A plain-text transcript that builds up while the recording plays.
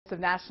of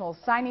National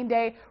Signing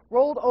Day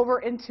rolled over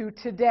into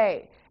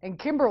today, and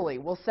Kimberly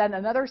will send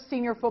another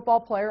senior football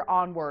player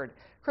onward.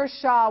 Chris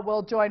Shaw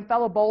will join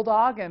fellow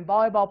Bulldog and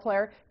volleyball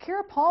player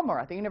Kira Palmer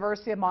at the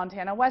University of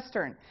Montana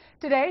Western.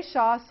 Today,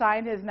 Shaw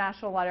signed his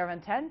national letter of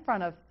intent in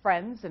front of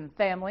friends and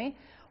family.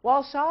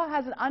 While Shaw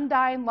has an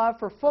undying love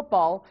for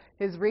football,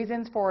 his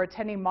reasons for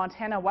attending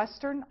Montana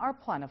Western are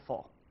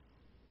plentiful.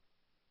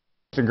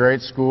 It's a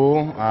great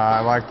school.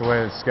 I like the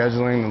way it's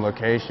scheduling, the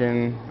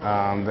location.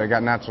 They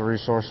got natural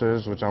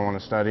resources, which I want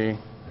to study.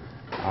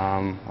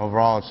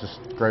 Overall, it's just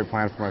a great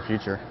plan for my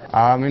future.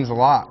 It means a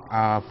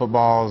lot.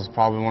 Football is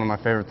probably one of my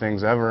favorite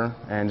things ever,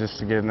 and just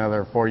to get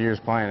another 4 years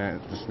playing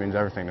it just means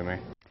everything to me.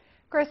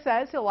 Chris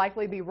says he'll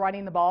likely be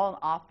running the ball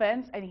on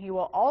offense, and he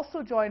will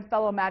also join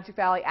fellow Magic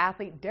Valley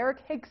athlete Derek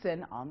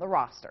Higson on the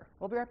roster.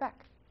 We'll be right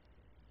back.